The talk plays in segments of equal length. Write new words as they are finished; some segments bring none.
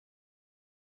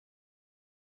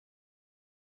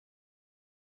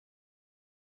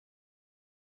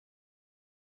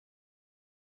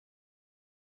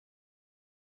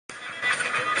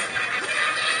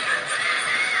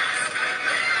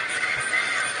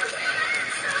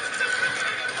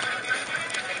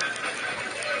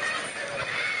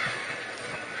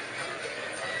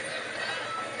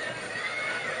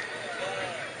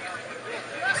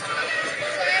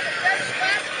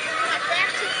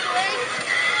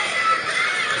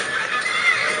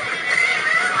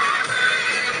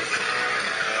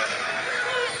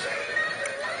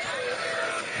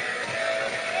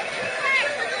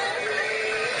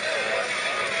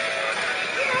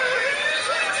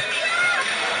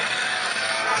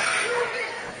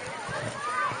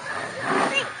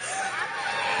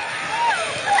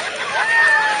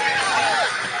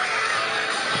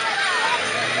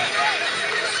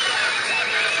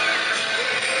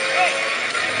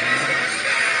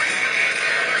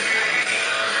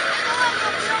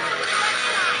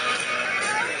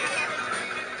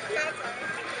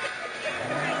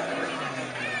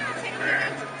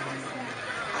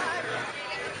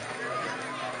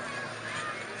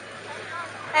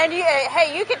And you,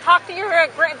 hey, you can talk to your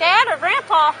dad or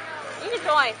grandpa. You can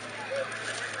join.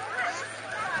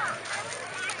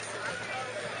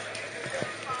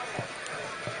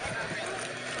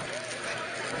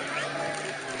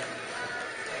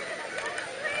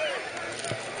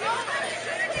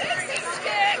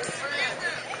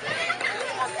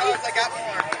 I got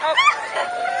more. Oh.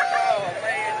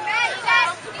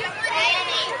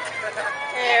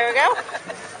 There we go.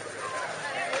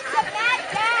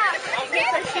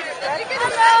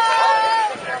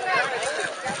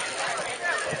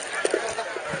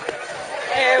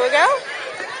 There we go.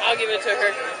 I'll give it to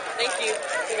her. Thank you.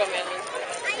 Here you go, Manly.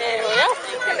 There we go.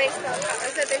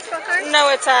 Is it a baseball card? No,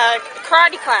 it's a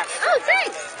karate class. Oh,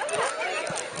 thanks.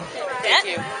 Thank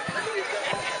you.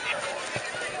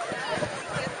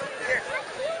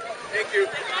 Thank you.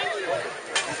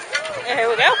 There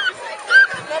we go.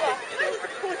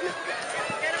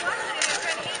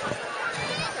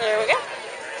 There we go.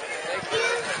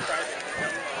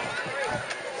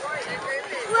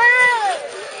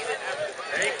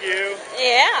 Thank you.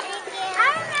 Yeah.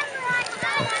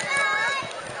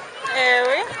 There we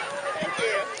go. Thank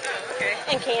you. Oh, okay.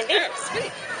 And candy. Oh,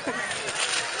 sweet.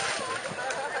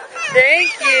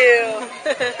 Thank you.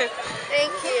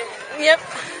 Thank you. Yep.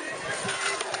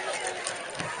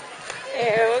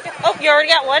 There we go. Oh, you already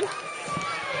got one?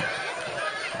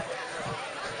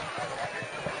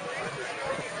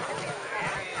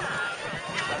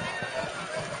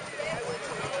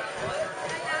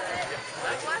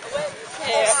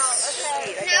 Yeah.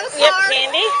 Yep,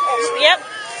 candy. Yep.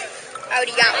 I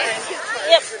already got one.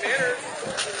 Yep.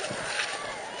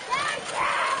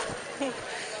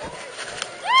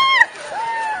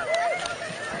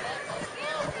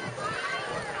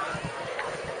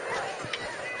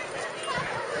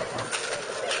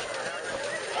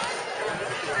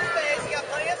 You got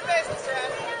plenty of space, Mr.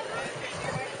 Adam.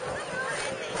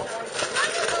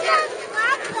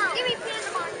 Give me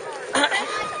peanut butter.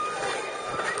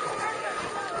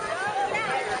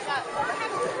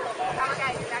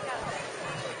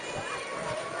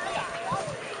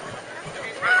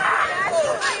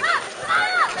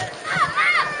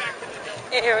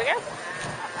 Here we go.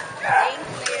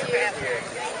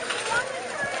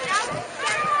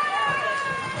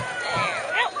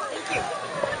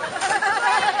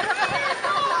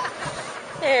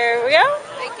 There we go.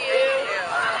 Thank you.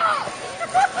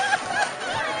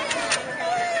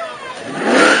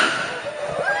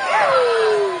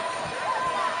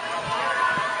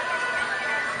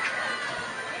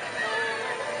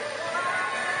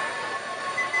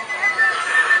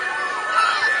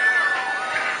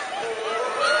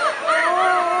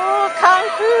 Oh, kung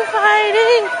fu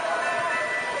fighting.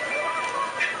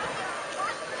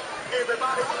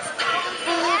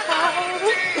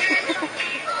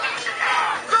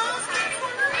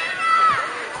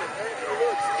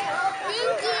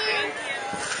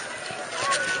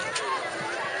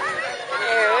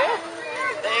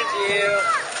 Thank you.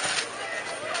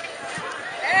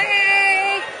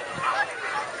 Hey!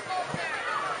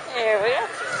 There we go.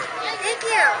 Thank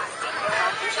you.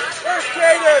 Where's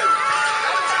Jaden?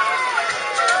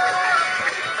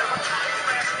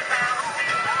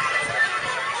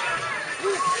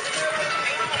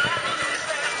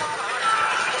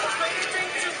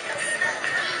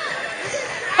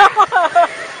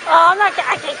 Oh, I'm not. I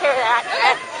take care of that.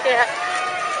 Yeah.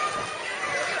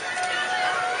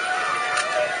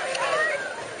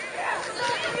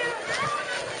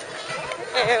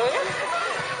 There we go.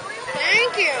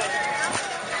 Thank you.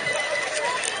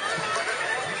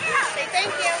 Say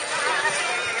thank you.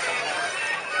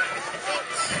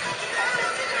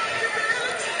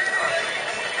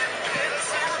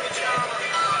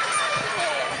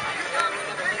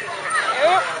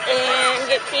 And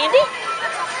get candy.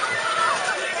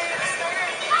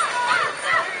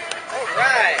 All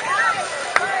right.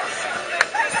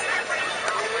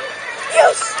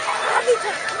 Yes.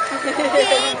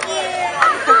 Thank you.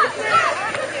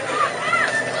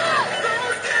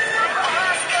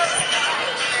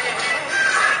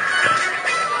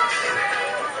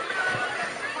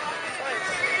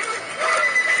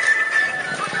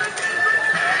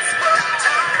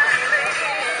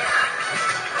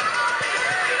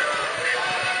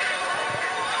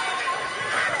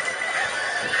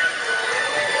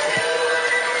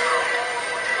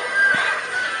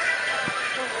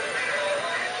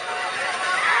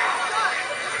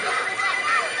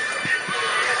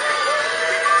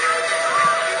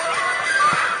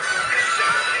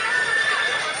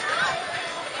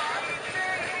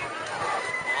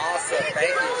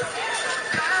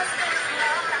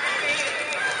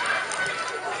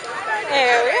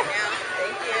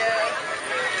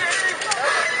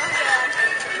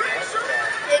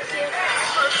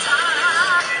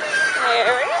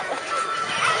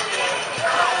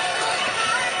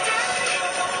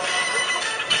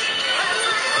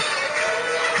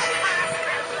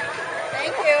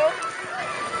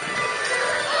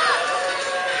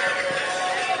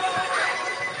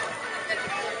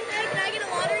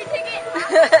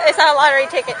 It's not a lottery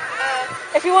ticket.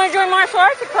 If you want to join martial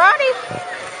arts or karate.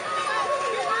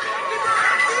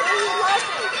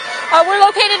 We're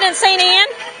located in St. Anne.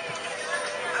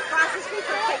 Across the street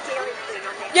from Dairy Queen.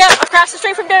 Okay. Yeah, across the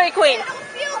street from Dairy Queen. I don't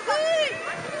feel good.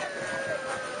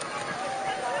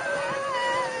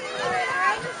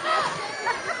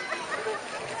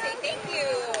 Say thank you.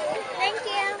 Thank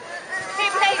you.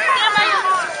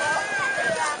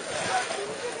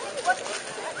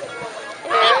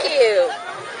 Thank you.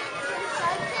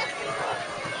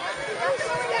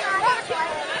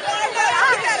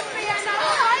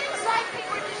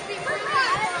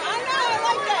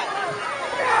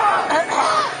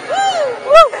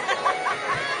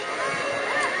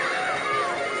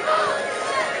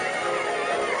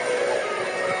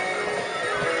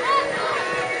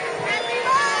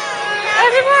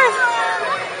 Happy birthday.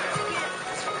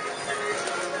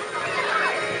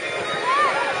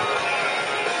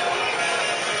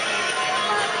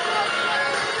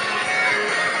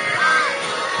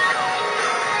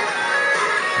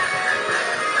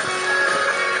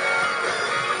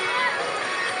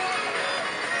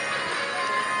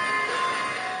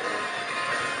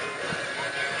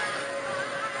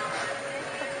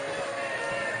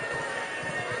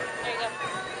 There you go.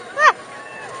 Ah.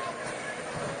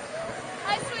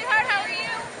 Hi, sweetheart. How are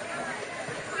you?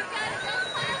 We've got a young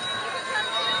class. You can come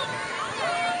too.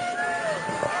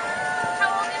 How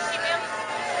old is she, ma'am?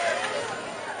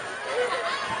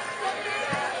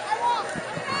 I won't.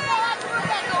 No, I'm through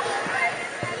that. Go.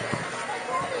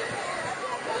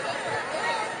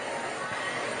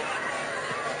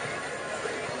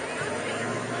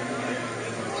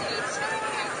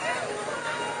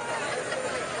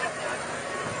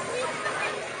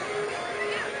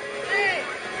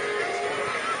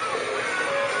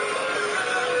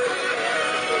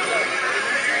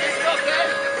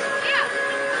 Yeah.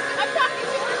 I'm talking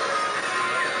to her.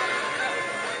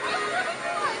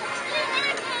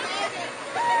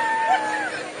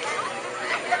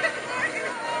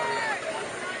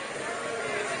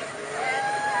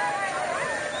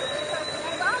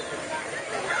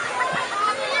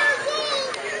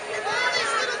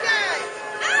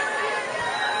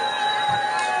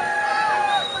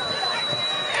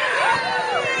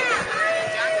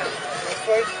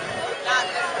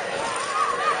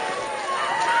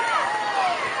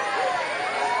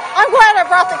 I'm glad I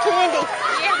brought the candy.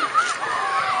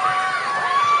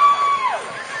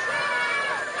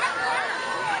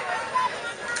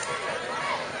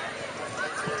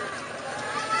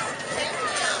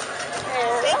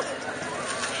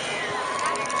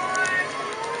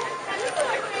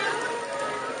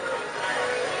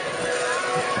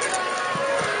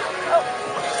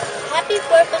 Happy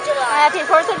 4th of July. Happy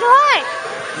 4th of July.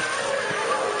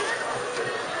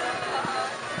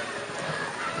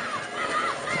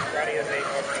 Karate is a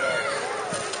martial art.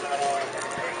 Not all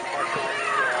martial arts is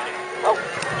karate. Oh.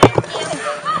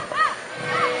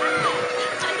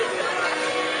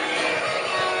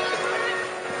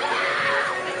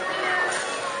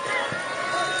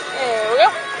 There we go.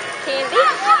 Candy.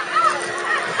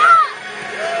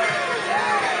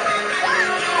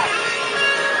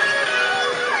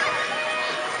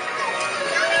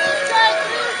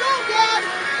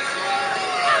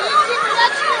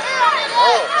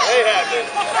 Oh, they have it.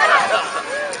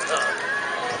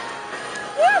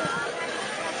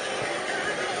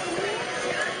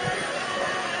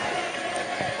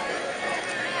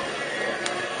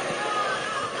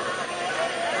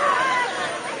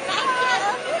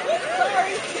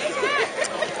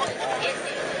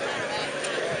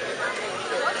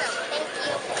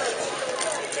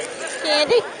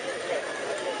 Candy.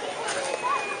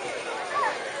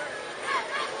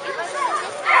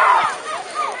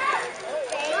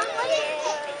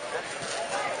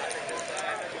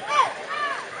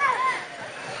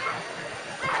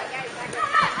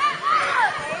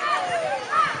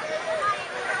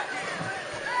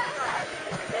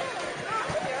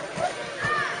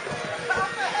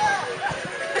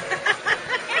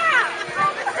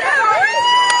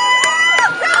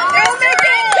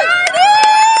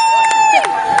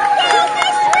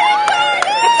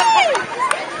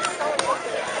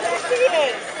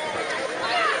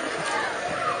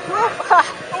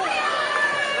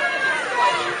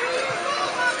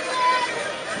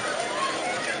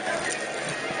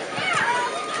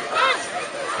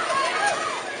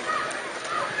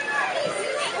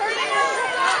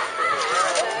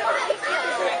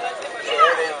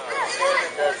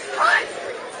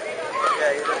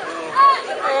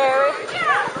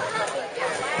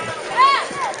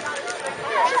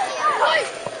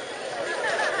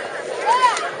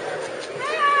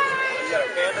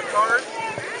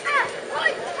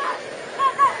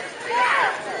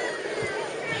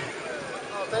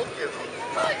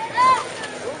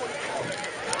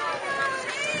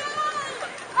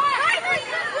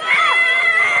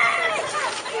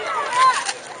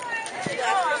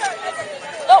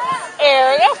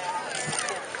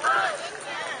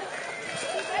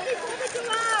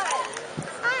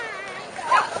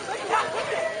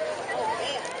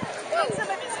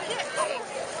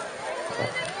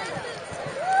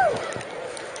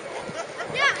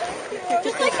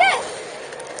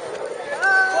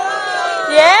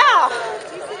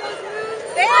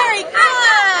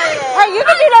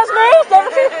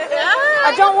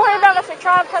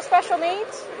 have special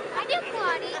needs? I do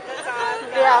potty.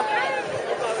 Yeah.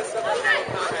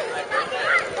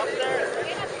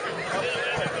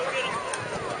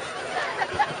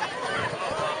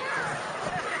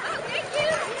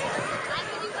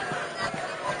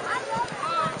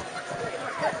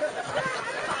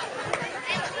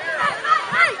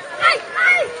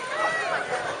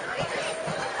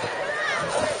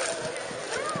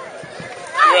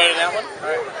 You ready that one? All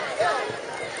right.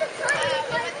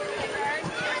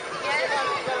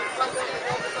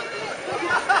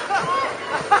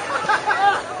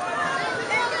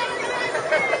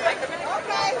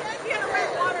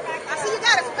 I see you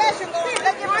got a special going.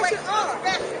 Let me wash it off.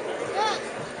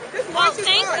 Just wash it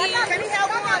off. Can he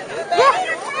help me? Yeah.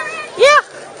 Yeah.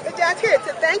 Good job, here.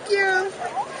 So thank you.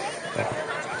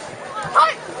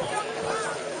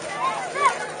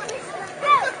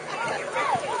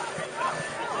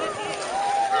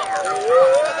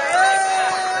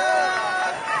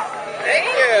 Thank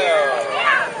you.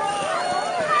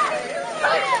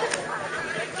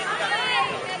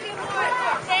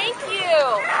 Thank you.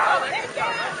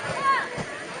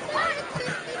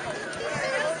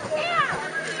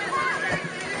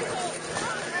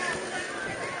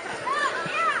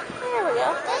 There we go.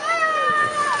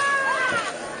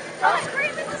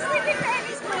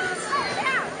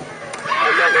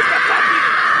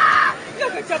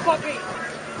 Look at your puppy.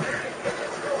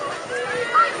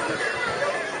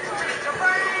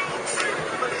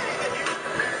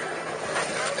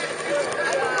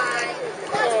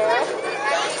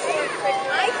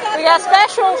 We got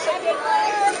specials.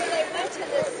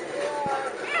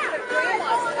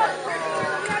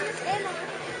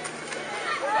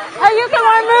 Oh, you can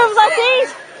learn moves like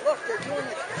these? Look, they're doing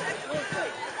it.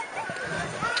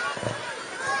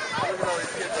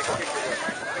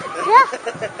 Yeah.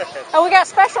 Oh, we got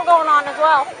special going on as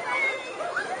well.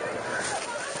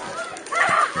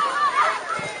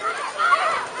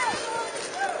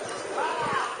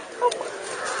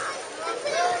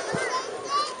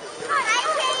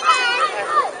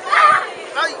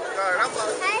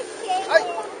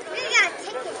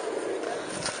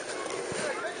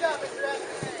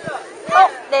 Oh,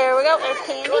 there we go. There's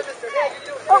Candy.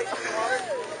 Oh.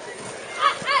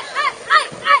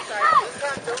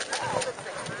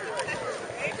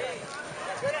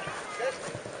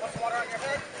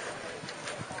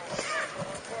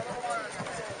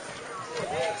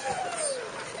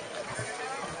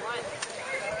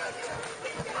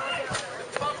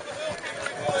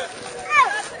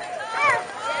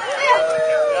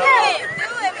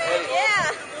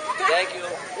 Thank you.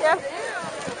 Yeah.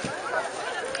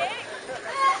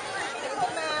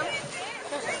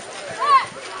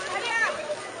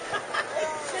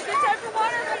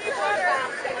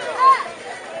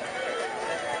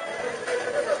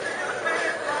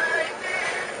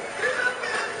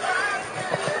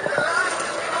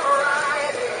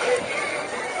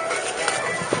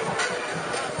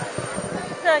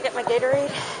 Gotta get my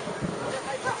Gatorade.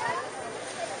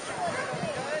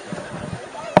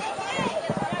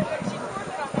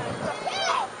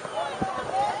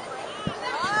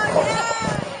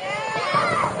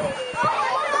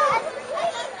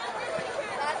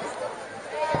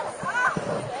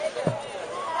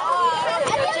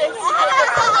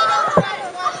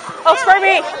 Oh, spray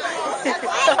me.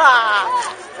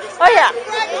 Oh, yeah.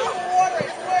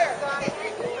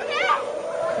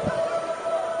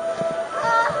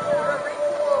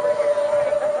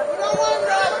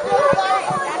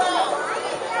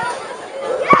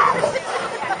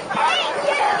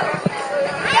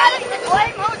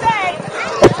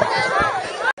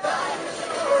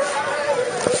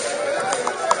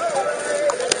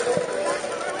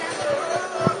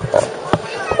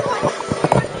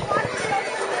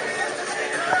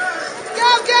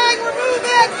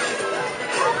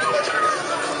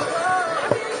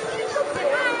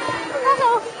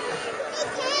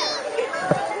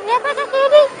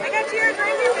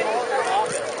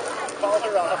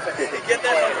 Get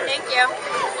that number. Thank you.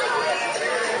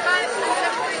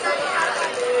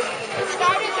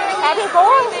 Happy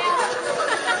boy.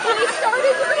 He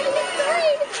started during the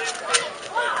grade.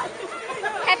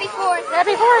 Happy 4th.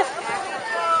 Happy 4th.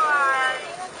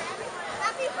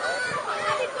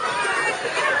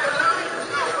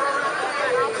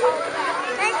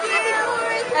 Thank you.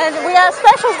 And we have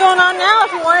specials going on now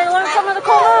if you want to learn some of the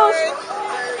cool moves.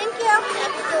 Thank you.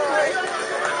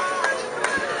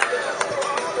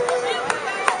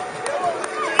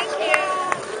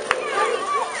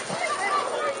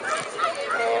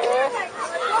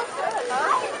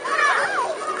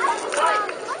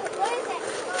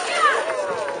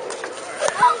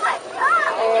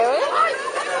 There we go.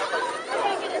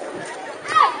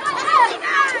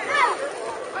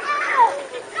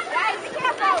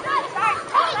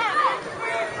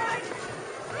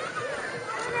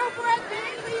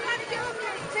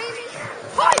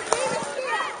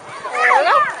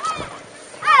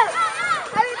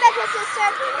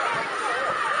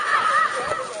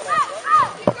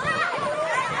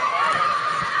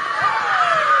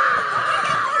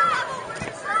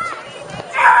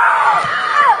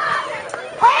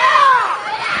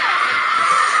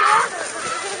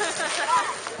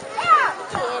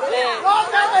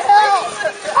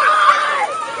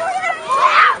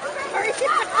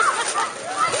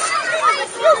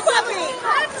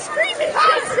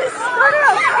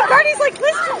 Cardi's like,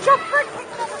 listen, jump for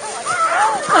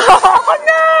oh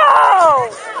no!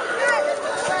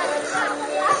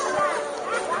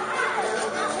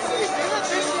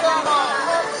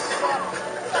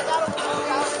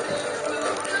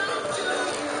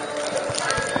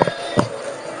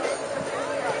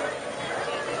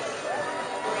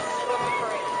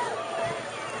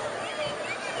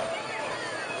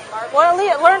 Want to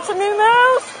learn some new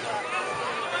moves?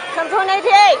 Come join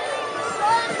APA.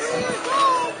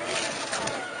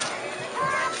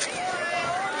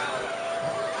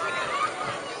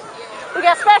 We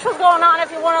got specials going on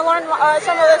if you want to learn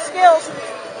some of the skills.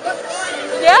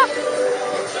 Yeah?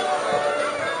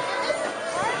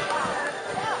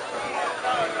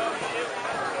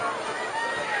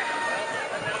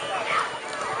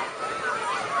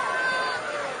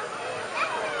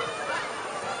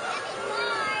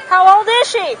 How old is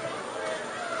she?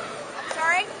 I'm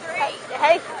sorry? 3.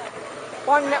 Hey,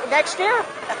 one next year?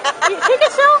 She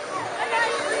can still?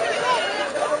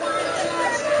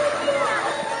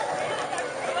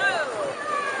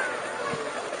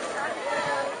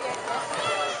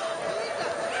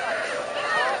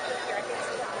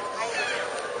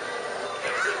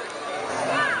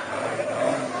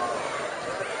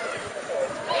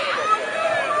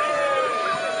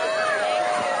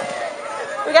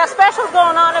 We got specials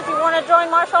going on if you want to join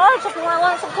martial arts, if you want to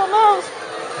learn some cool moves.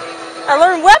 I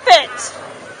learn weapons.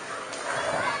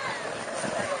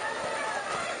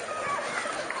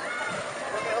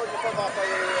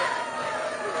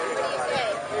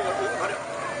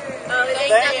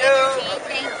 Thank you.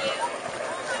 Thank you.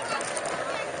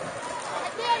 I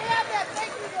can't have that.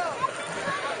 Thank you, though.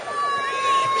 I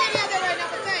can't have that right now,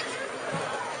 but thanks.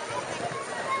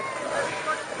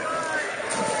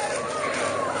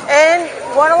 And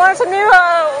want to learn some new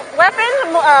weapon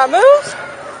moves?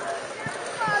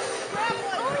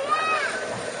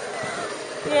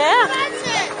 Yeah. That's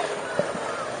it.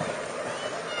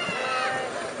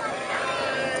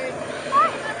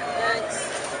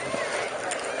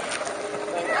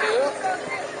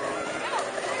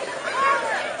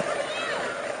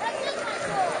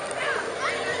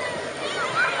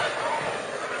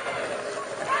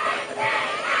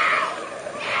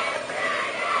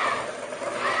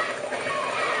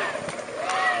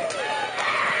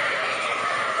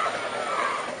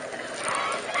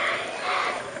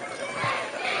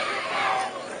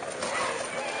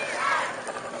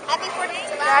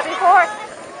 Happy 4th.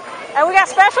 And we got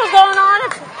specials going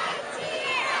on.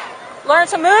 Learn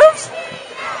some moves.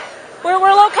 We're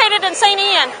located in St.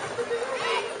 Anne.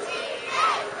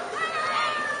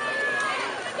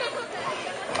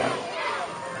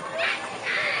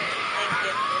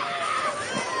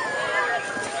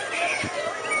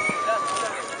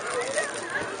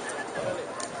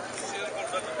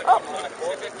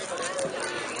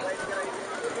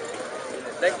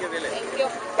 Thank you, Billy.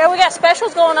 Yeah, we got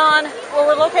specials going on where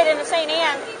we're located in St.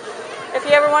 Anne. If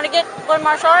you ever want to learn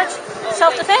martial arts,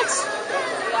 self-defense.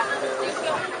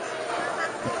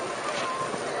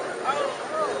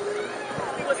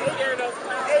 He was scared of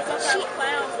clowns. Sometimes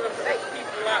clowns will freak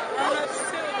people out. Grown-ups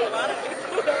too, a lot of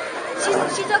people.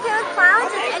 She's okay with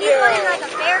clowns and anyone in like a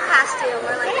bear costume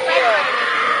or like a red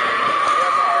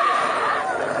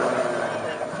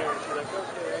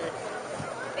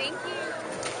Thank you. Thank you.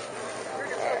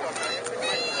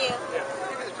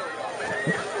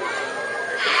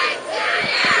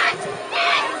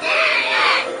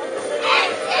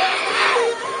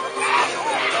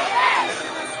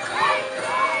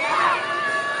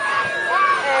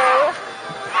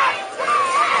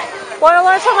 Want to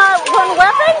learn some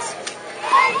weapons?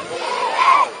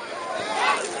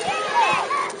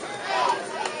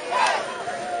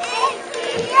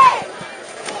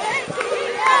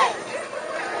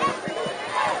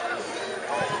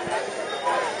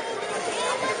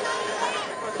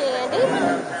 Candy.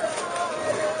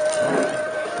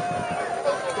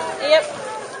 Yep.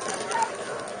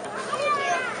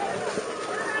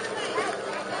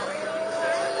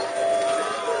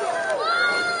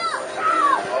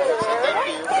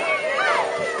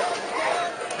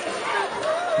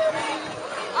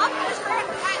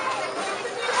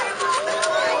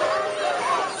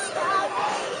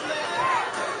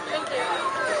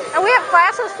 And we have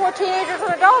classes for teenagers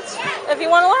and adults if you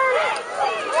want to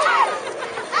learn.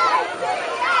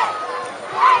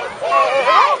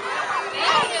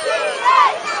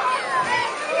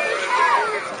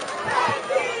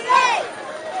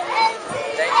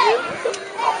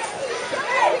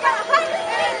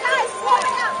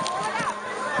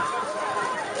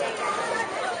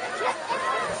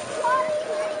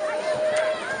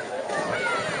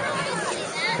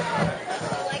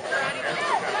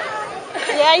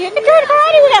 Yeah, you can join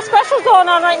karate. We got specials going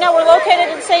on right now. We're located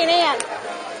in St. Anne.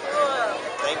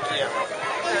 Thank you.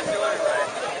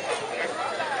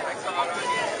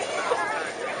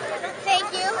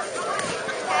 Thank you.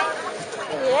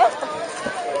 Yep.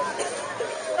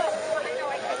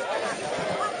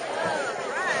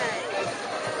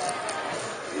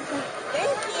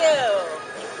 Thank you.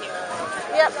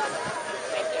 Yep.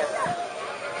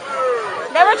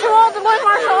 Never too old to learn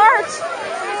martial arts.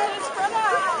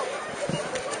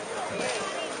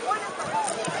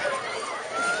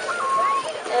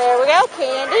 There we go,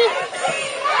 Candy.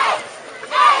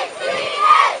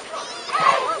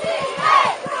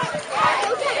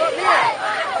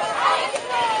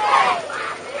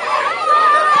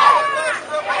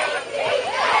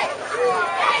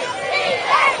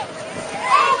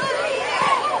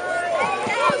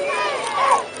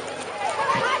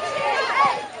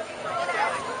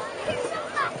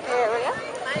 There we go.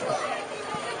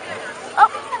 Oh.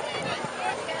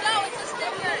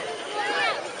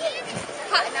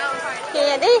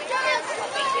 Candy.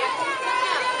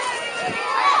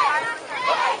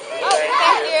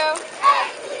 Thank you.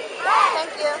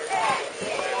 Thank you.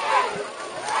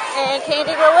 And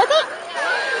Candy go with it.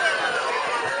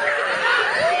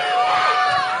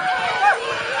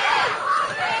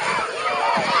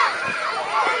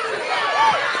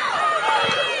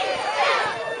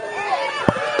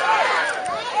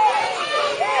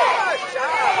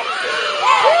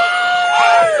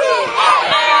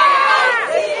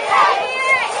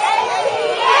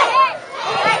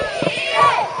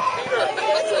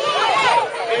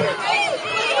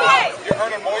 You're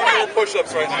earning more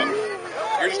push-ups right now.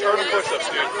 You're just earning push-ups,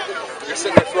 dude. You're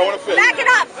sitting there throwing a fit. Back it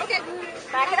up. Okay.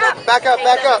 Back it up. Back up,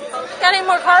 back up. Got any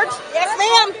more cards? Yes,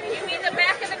 ma'am. You mean the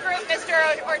back of the group,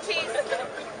 Mr. Ortiz?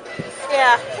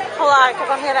 Yeah. Hold on, because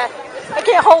I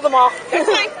can't hold them all. That's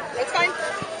fine. That's fine.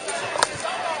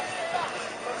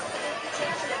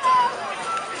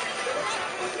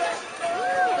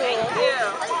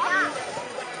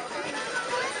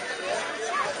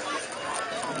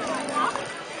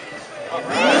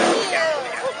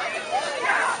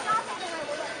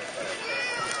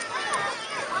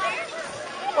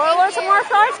 Want to learn some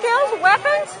martial arts skills,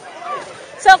 weapons,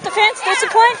 self-defense,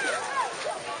 discipline?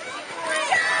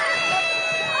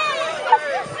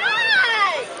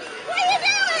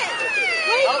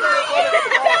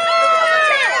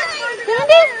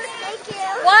 Candy?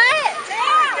 What?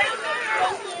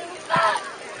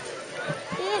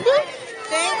 Candy?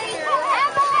 Thank you.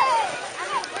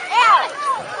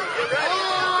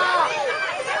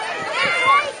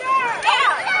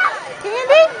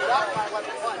 Candy?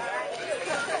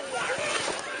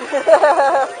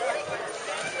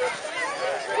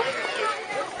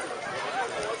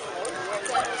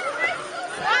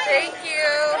 Thank you.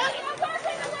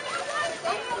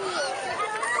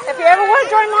 If you ever want to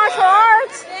join martial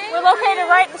arts, we're located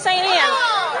right in St. Anne.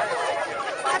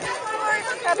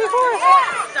 Happy 4th.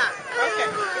 Stop. Okay.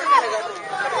 You're gonna go.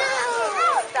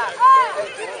 Stop.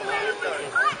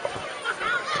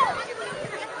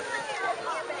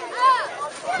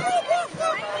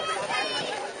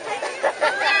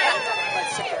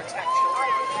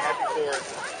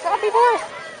 Happy 4th.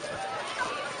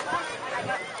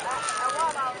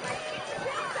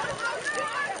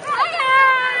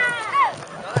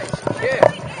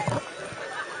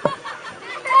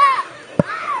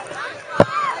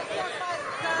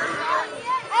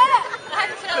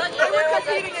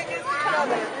 Competing against each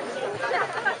other.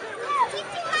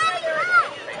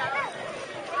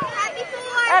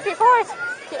 Happy 4th.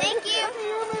 Thank you.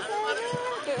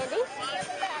 Candy.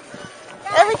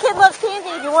 Every kid loves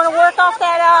candy. Do you want to work off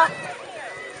that?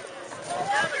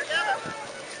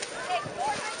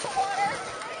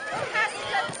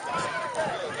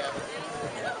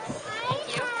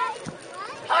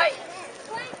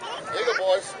 There you go,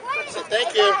 boys. Say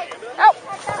thank you. Oh.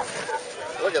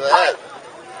 Look at that.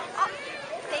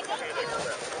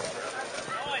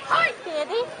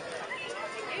 Candy.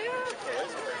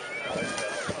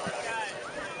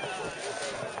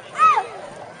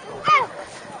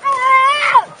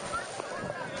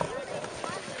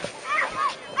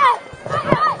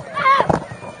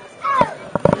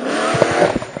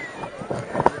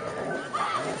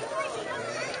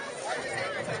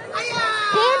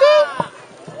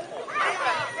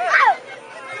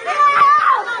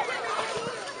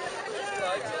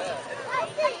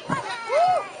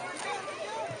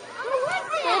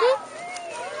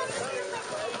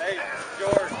 Hey,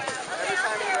 George, every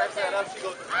time he wraps that up, she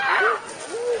goes,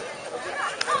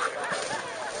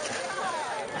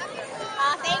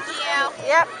 Thank you.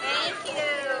 Yep. Thank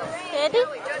you. Candy.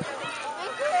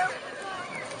 Thank you.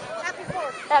 Happy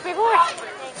 4th. Happy 4th.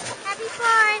 Happy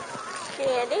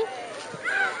Candy.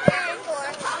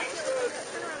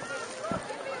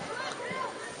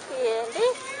 Candy.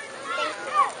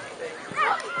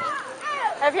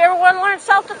 Have you ever wanted to learn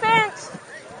self-defense?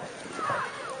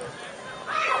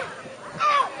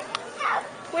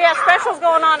 We have specials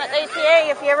going on at ATA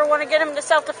if you ever want to get them to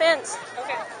self-defense.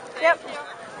 Okay. Yep.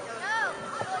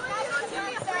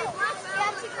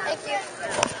 Thank you.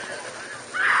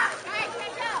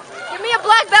 Give me a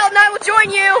black belt and I will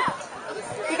join you.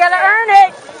 You gotta earn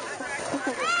it.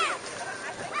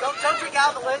 Don't drink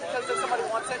out of the lid because if somebody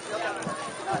wants it, you'll have it.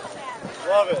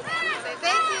 Love it.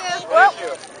 Thank you. Well, Thank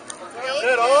you. Is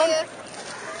that on?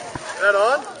 Is that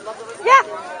on? yeah.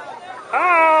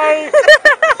 Hi.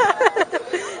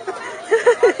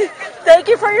 Thank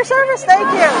you for your service.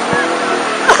 Thank you.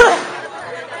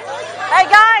 Hey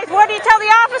guys, what do you tell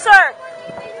the officer?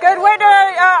 Good way to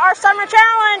our summer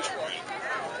challenge.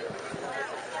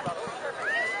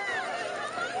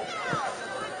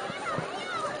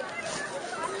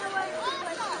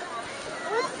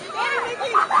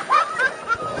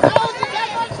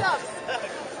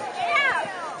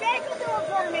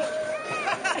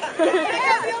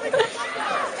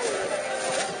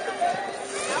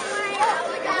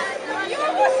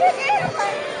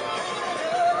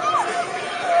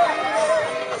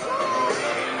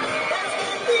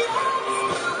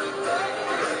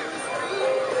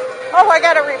 Oh, I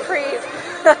got a reprieve.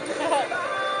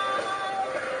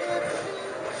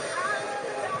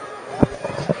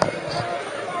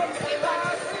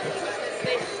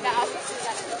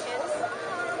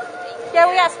 Yeah,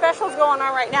 we got specials going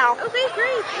on right now. Okay,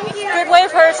 great. Thank you. Good way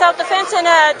for self-defense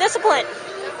and discipline.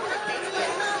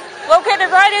 Located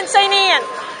right in St. Ian.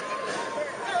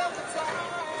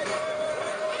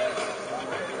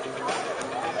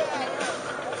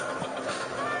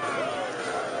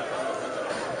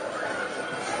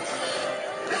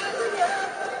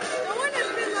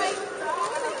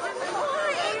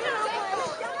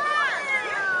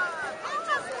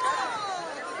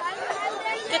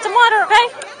 Get some water, okay?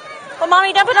 Will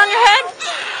mommy dump it on your head?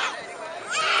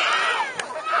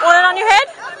 Want it on your head?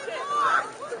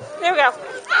 There we go.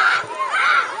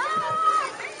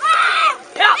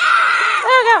 Yeah.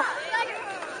 There we go.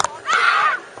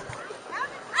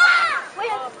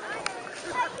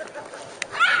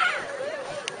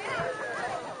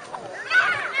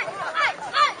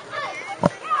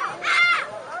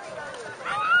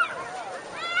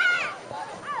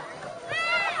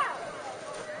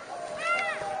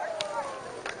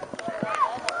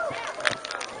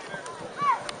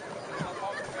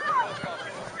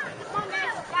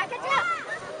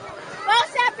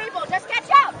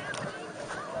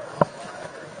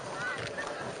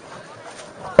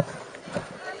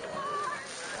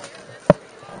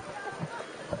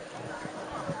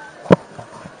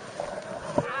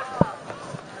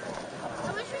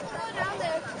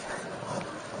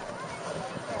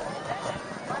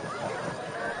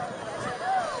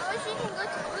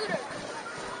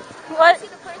 What?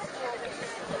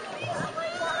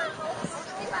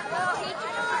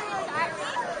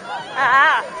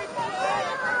 Ah.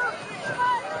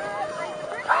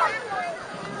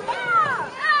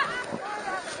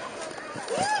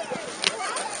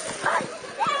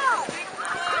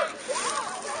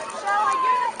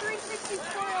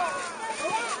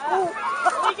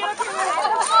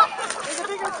 There's a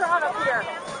bigger crowd up here.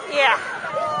 Yeah.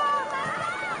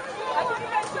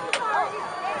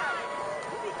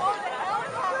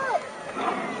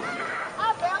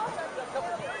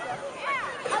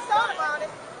 I thought about it.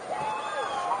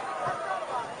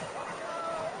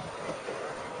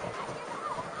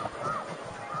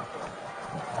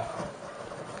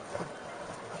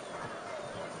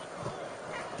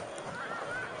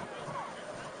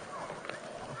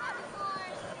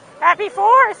 Happy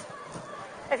 4th.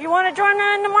 If you want to join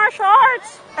in the martial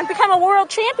arts and become a world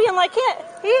champion like he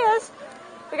is,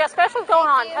 we got specials going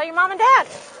on. Tell your mom and dad.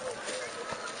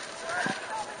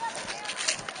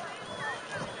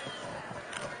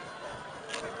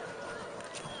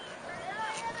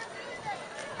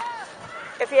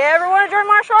 If you ever want to join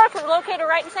martial arts, we're located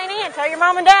right in St. Ian. Tell your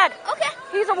mom and dad. Okay.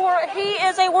 He is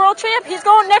a world champ. He's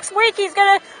going next week. He's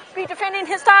going to be defending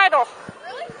his title.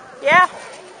 Really? Yeah.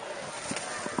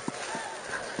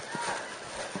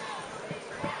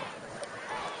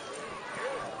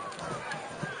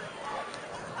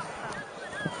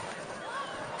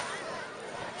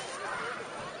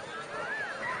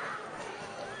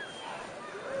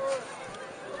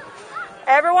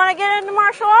 Ever want to get into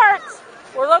martial arts?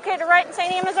 We're located right in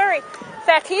St. Ian, Missouri. In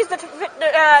fact, he's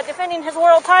defending his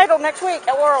world title next week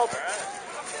at World.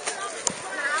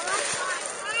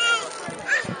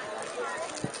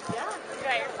 You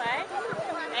got your flag?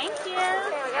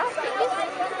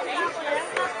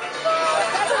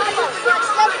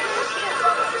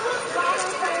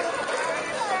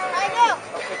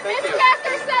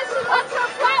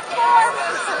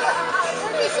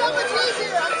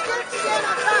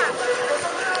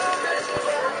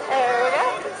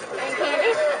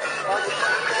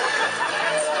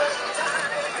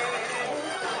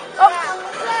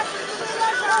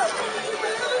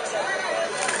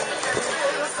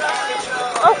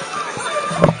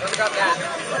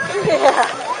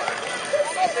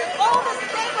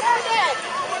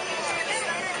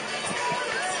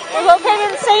 We're located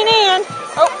in St. Anne.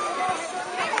 Oh.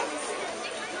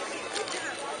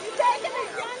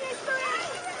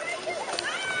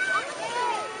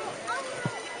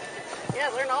 Yeah,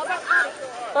 learn all about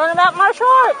Learn about martial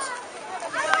arts.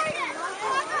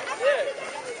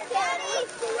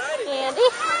 Andy.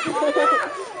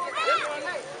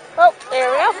 Oh, there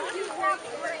we go.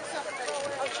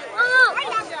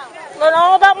 Learn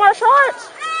all about martial arts.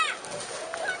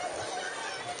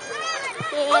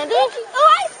 Andy.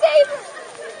 Oh, I saved it.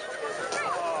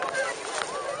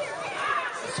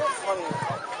 So funny.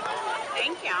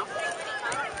 Thank you.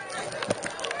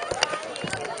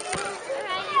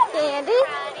 Andy.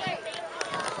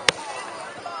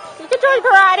 You can join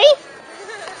karate.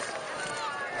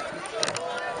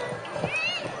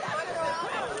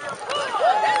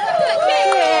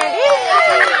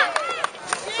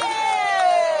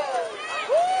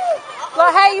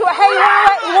 Well, hey, you want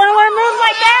to learn moves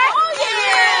like that?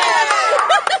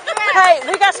 Hey,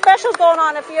 we got specials going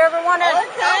on if you ever want to.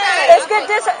 It's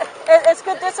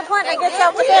good discipline and good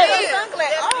self-defense.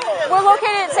 We're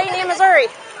located in St. Anne, Missouri.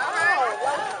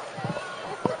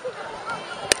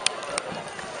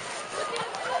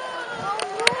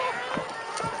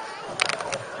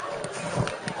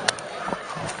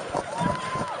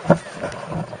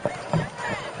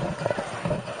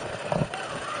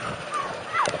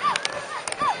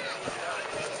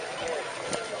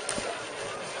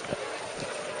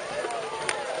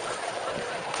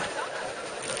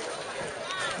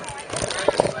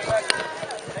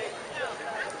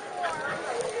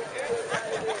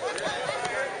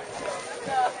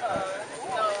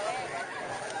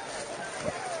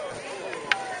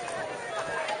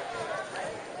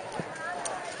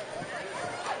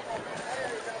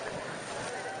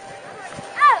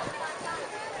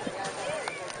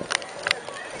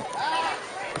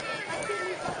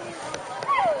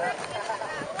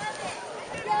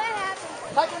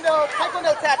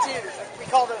 Taekwondo tattoos. We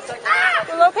call those taekwondo.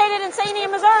 We're located in St.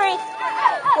 Anne, Missouri.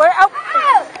 We're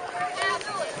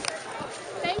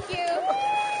Thank you.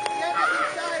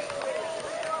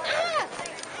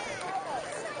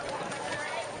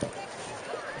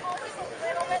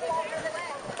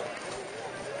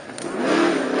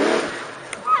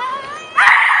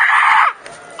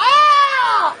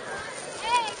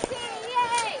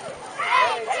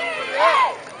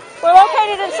 We're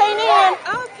located in St. Anne.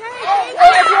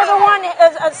 If you ever want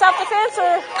self-defense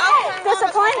or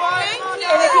discipline,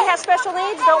 and if you have special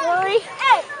needs, don't worry.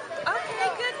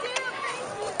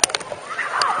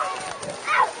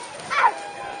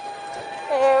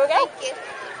 There we go.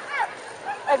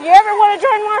 If you ever want to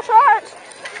join martial arts,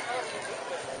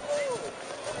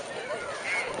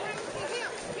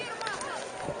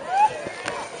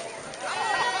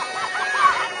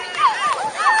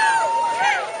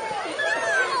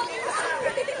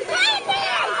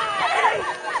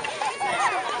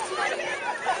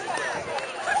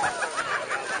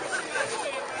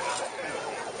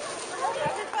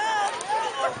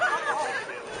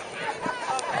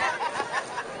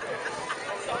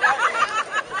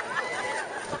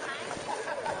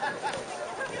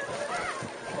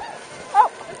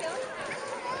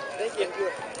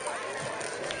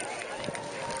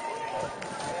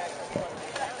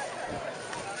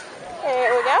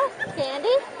 there we go.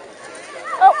 Candy.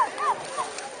 Oh.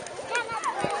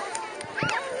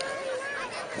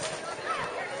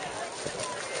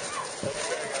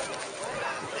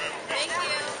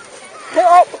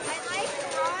 Oh.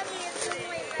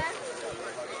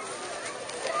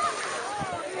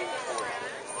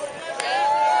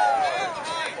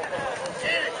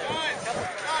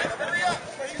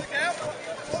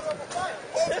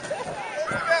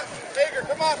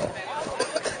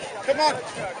 Come on.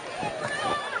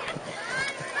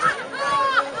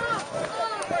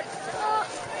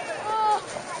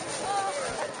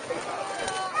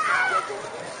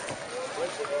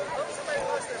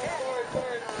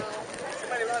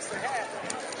 Somebody lost their hat.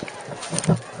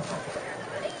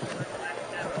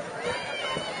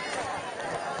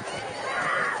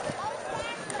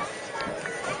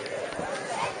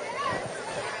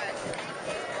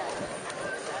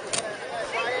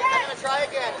 I'm gonna try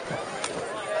again.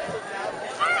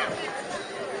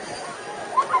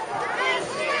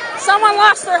 Someone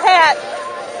lost their hat.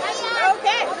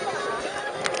 Okay.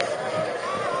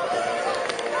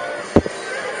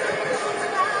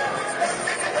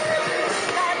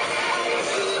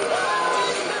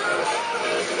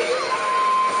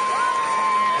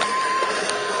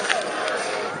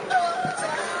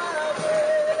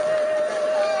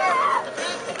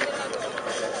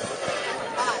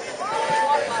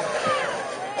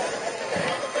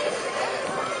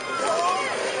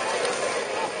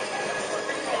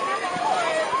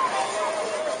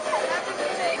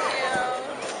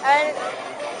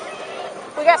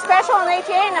 special on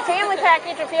ATA and a family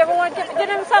package if you ever want to get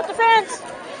into self-defense.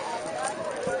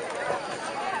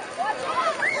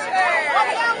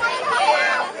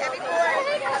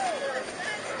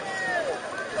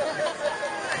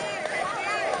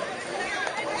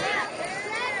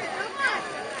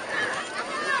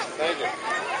 Thank you.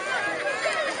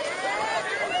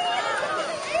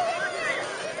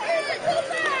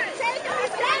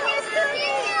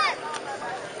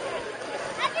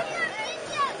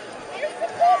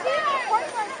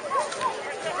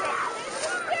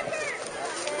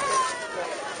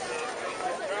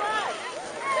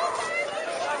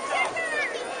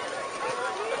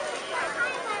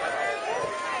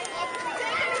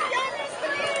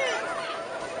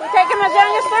 We take him as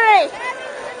young as 3.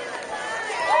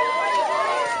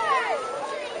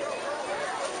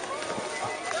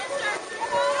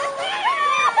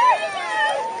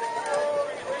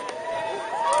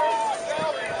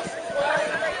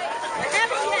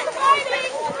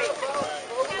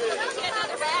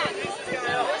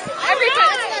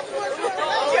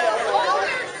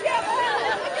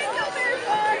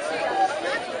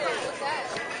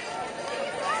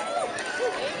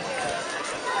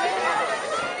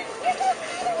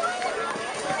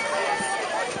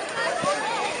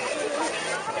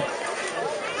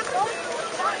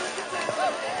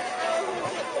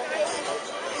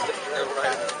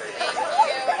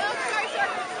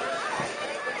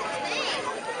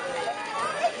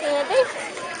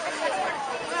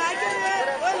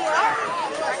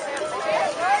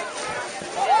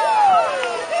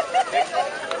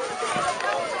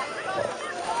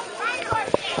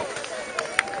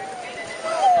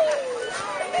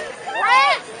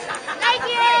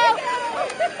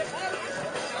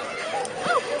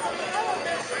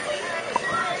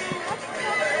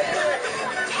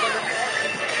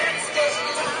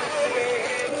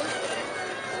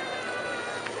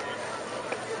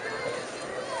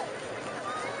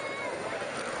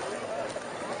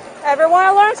 Ever want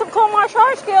to learn some cool martial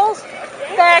arts skills?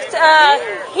 In fact,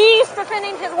 he's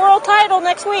defending his world title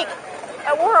next week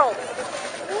at World.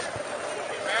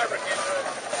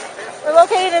 We're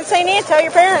located in St. Anne. Tell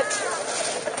your parents.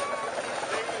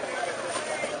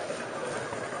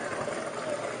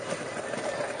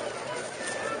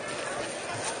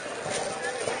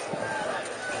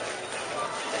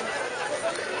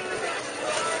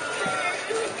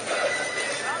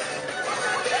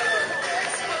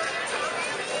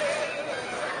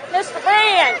 Mr.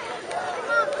 Brand,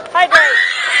 hydrate.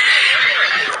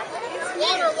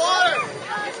 Water!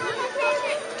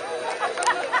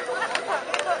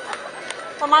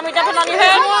 Well, mommy dumping on your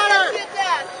head? Water! Get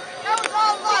that. That was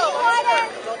all low.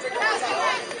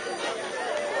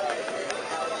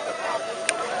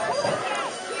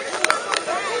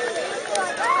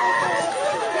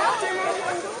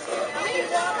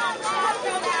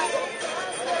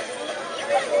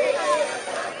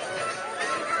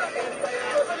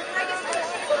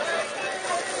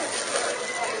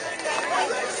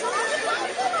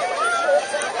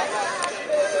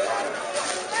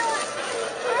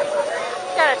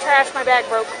 Gotta trash, my bag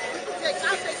broke.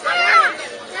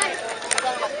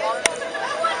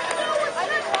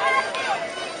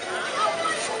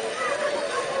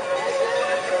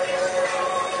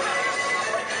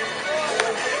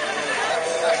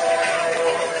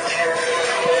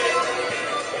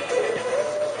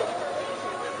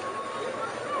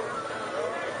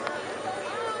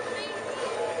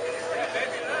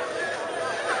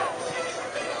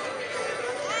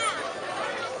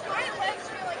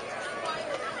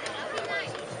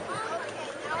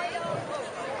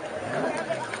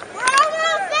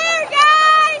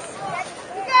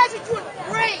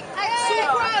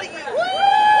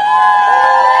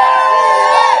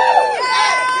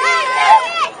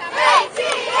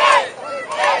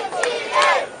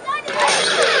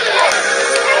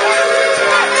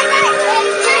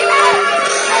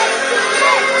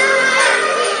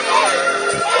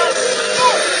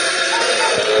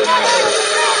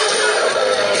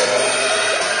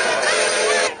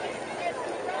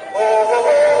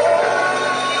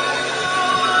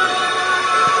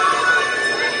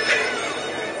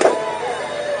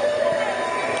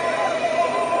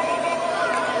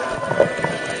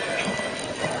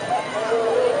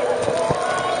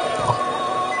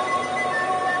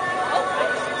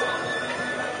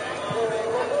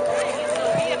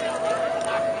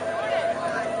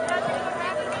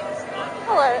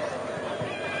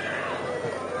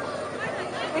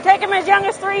 We take him as young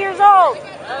as 3 years old.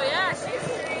 Oh, yeah,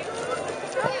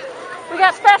 We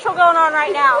got special going on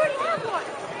right now.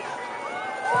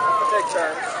 Take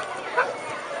turns.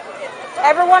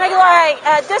 Ever want to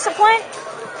like discipline?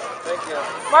 Thank you.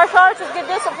 Martial arts is good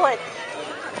discipline.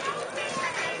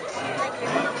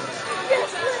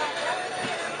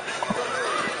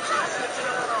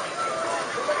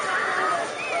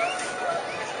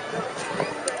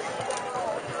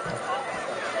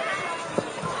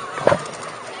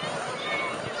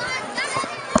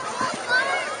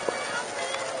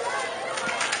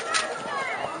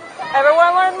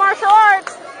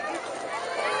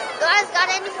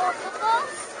 football?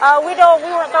 We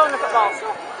weren't throwing the footballs.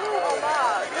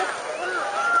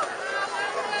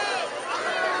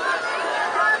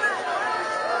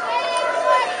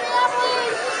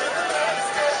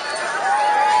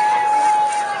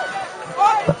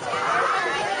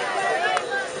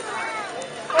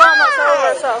 We're almost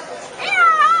over, so.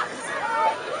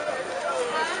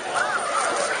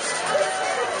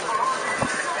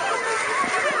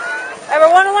 Ever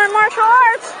want to learn martial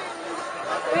arts?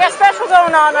 We got special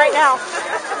going on right now.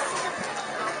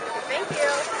 Thank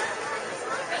you.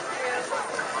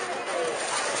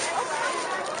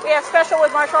 We have special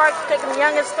with martial arts, taking the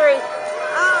youngest 3.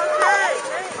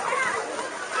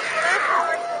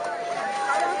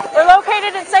 We're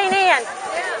located in St. Anne.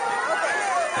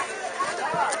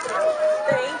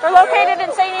 We're located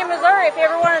in St. Anne, Missouri. If you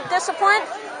ever want to discipline,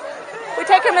 we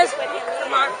take him as.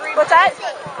 What's that?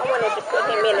 I wanted to put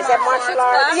him in. Is that martial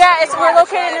arts? Yeah, we're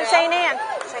located in St. Anne.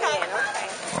 St. Anne, okay.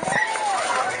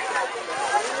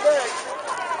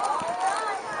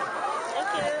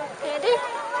 Andy?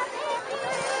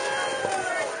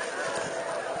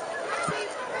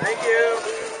 Thank you.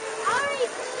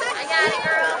 I got it,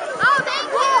 girl. Oh,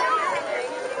 thank you.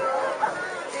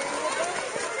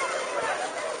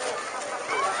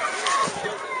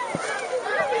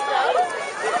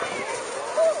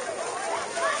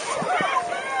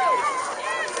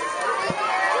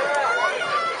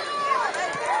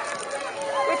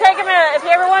 We take him in. If you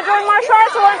ever want to join martial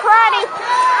arts or learn karate.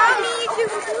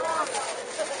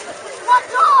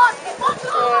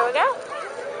 There we go.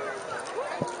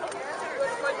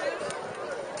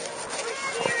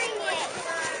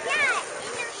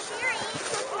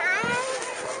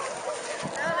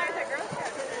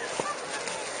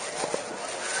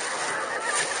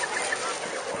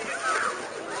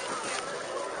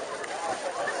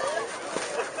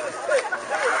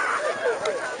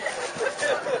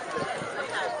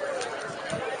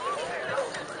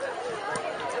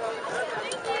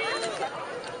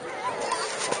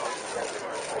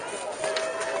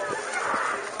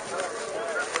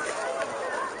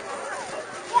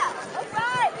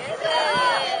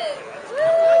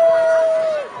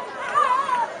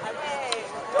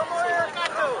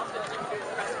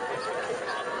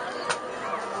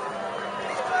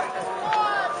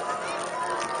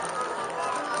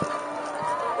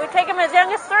 We take him as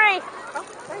young as 3.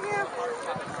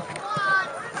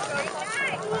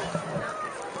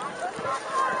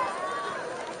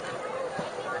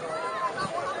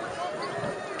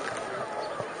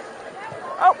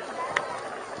 Oh.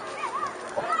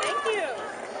 Thank you.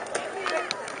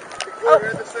 Oh.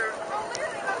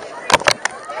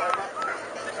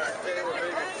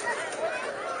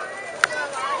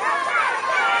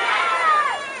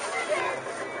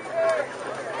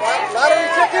 Lottery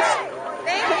tickets?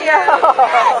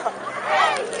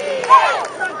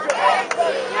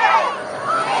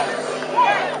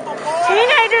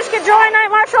 Teenagers can join night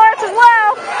martial arts as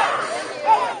well.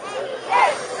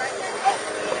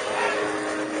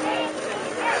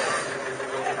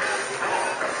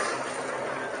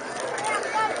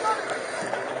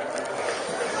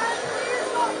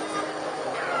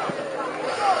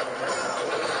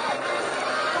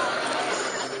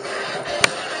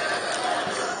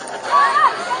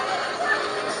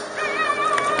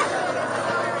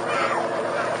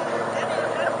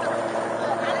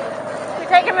 We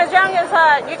take him as young as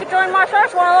you can join martial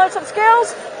arts. Want to learn some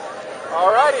skills?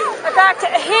 Alrighty. Back to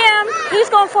him. He's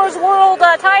going for his world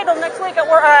title next week at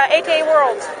ATA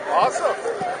Worlds. Awesome.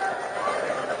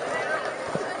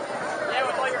 Yeah,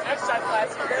 with all your exercise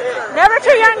classes. Never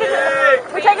too young to.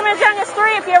 We take him as young as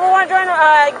 3. If you ever want to join,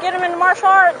 get him into martial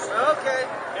arts. Okay.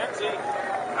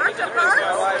 Martial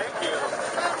arts? Thank you.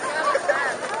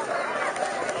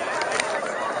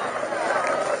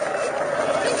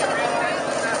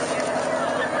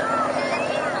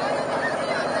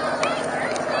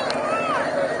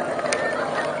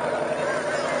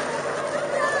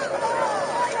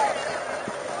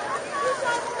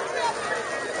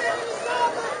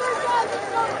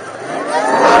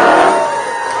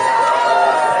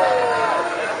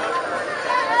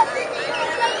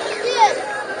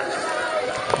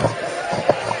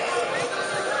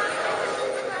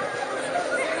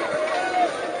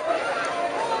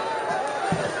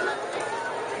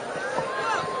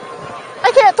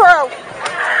 I can't throw.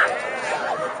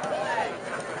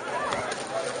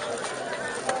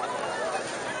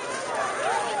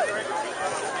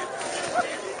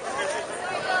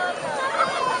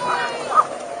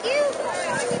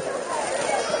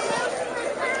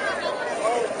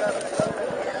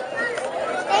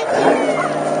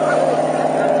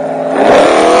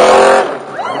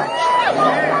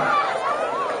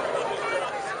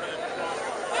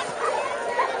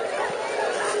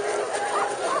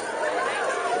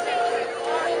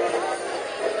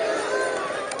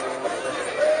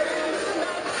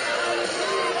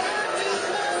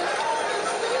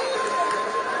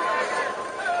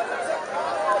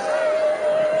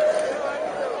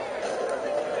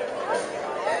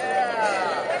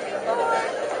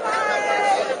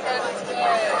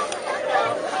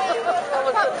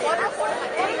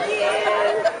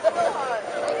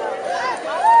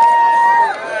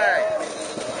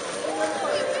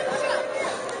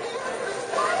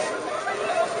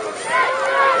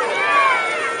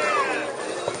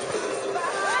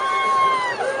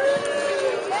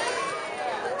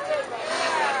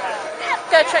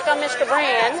 gotta check on Mr.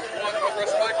 Brand. Want the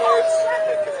rest of my cards?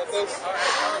 Want those?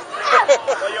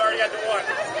 Well, you already got the one.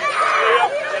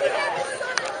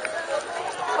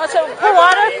 Want some pour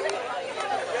water?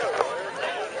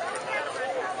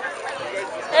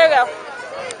 There you go.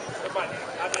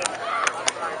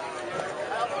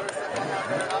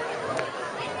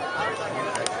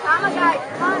 Come on, guys.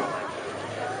 Come on.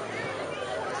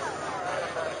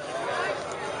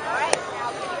 All right. Now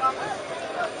get you off.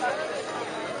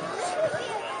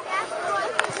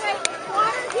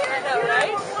 Water here. I know,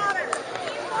 right? Water.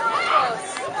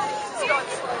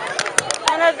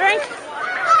 Want a drink?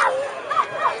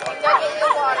 Go get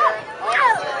your water.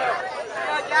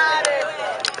 I got it.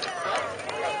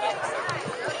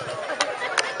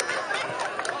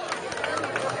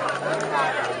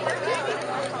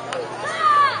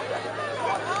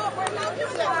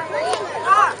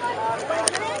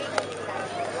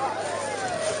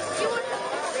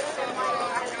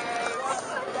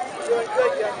 Doing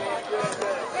good, young man. Doing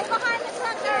good. Get behind the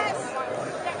truck, guys.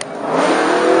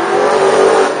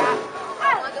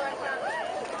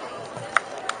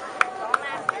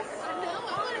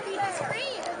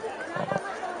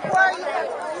 Where are you?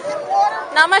 In water?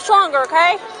 Not much longer,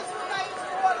 okay?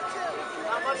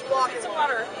 How much walking?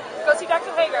 Water. Go see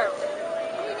Dr. Hager.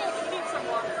 You need some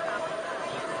water.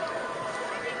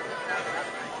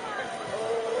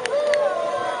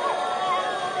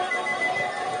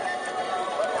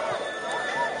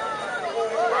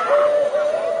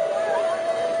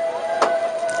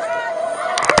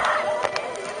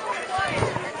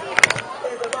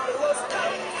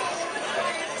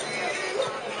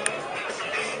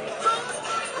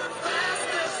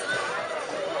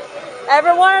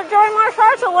 Ever want to join martial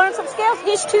arts or learn some skills?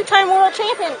 He's two-time world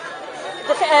champion.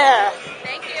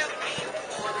 Thank you.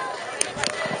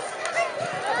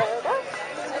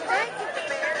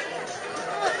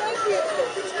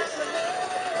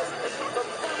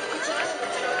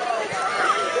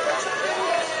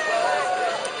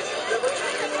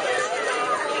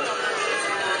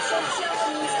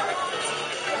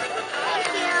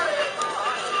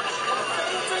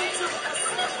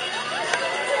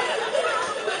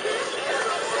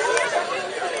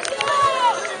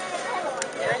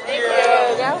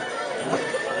 There you go.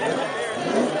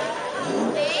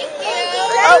 Thank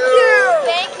you.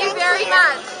 Thank you very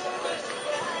much.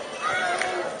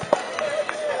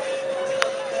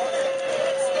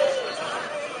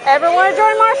 Ever want to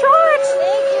join martial arts?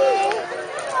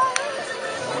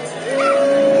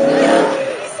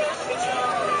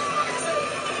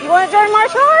 You want to join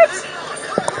martial arts?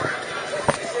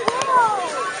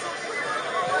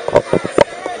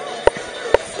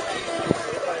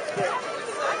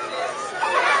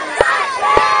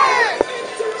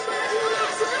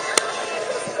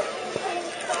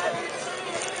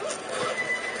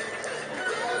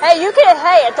 Hey, you can.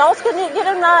 Hey, adults can get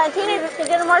them. Teenagers can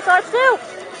get them martial arts too.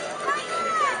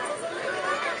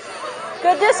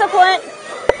 Good discipline.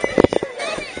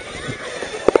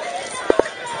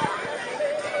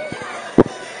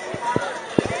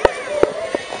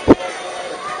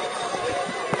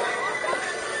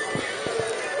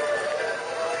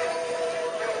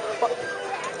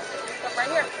 Come right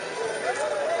here.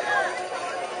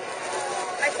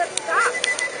 I said stop.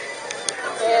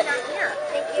 Yeah. Down here.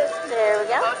 Thank you. There we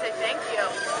go. I'll say thank you.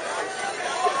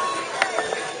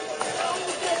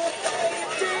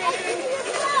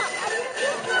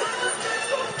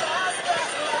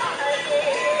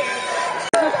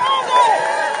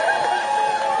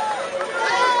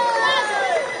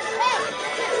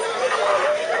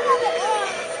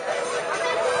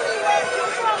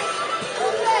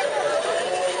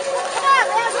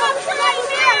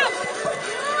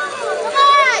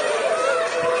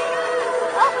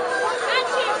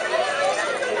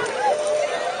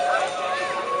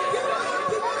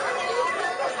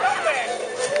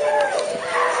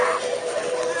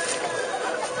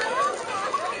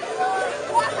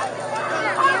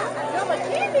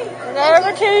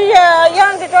 Never too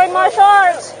young to join martial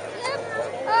arts.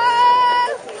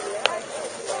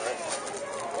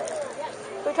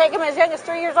 We take him as young as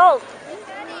 3 years old.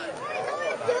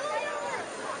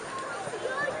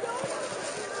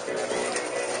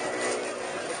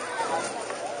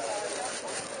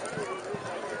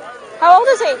 How old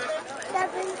is he?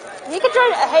 7. He could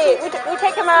join. Hey, we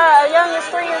take him as young as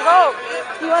 3 years old.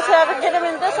 He wants to ever get him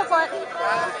in discipline.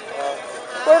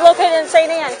 We're located in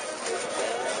St. Anne.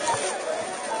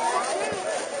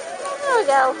 There we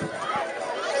go.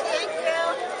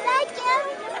 Thank you.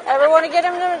 Ever want to get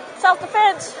him to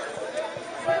self-defense?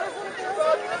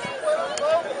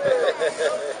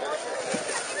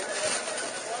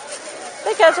 I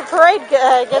think that's a parade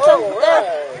gets him. All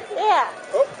right. Yeah.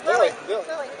 Oh, no,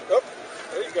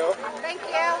 Thank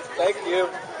you. Thank you.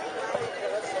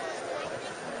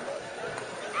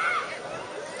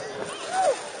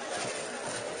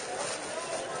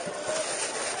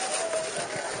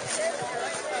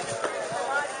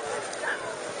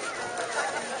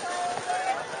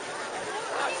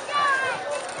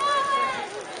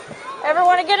 Ever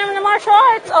want to get him into martial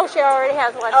arts? Oh, she already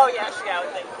has one. Oh, yeah, she got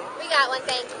it. We got one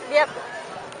thing. Yep.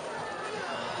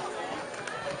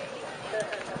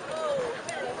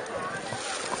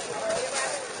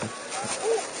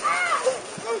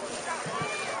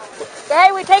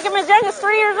 Hey, we take him as young as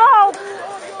 3 years old.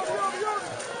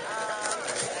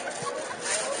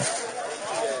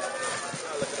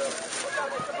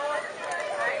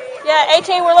 Yeah, AT,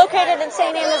 we're located in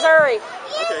St. Anne, Missouri.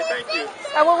 Okay, thank you.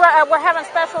 We're having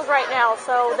specials right now,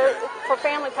 so they're for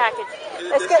family package.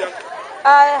 Is Let's this get. young?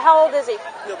 How old is he?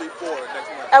 He'll be 4 next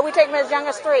month. We take him as young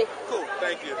as 3. Cool,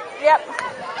 thank you. Yep.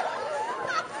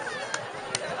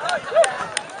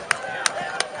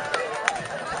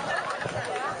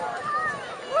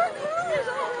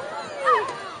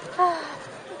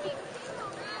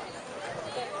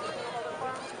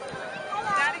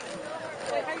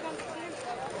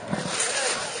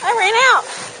 I ran out.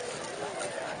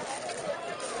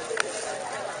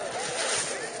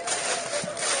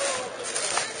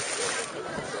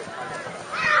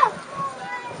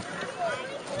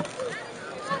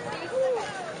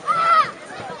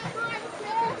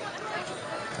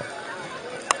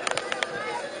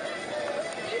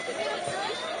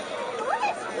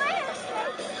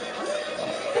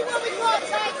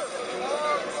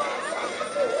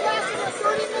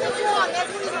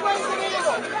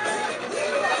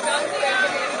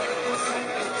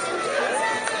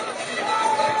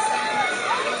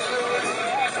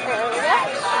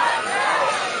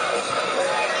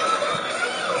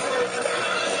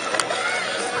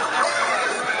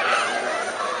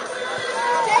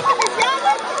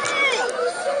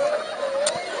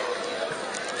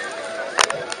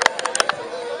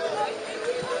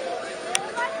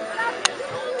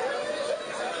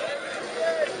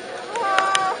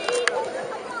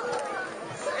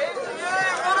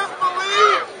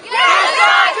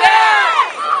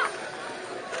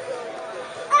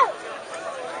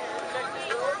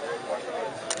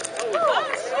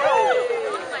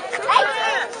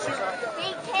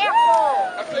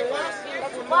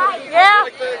 Yeah.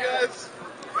 Like that, guys.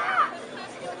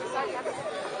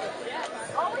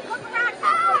 Always look around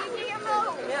before you do your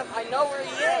move. Yep, I know where he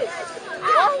is.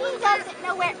 Well, he doesn't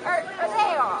know where Earth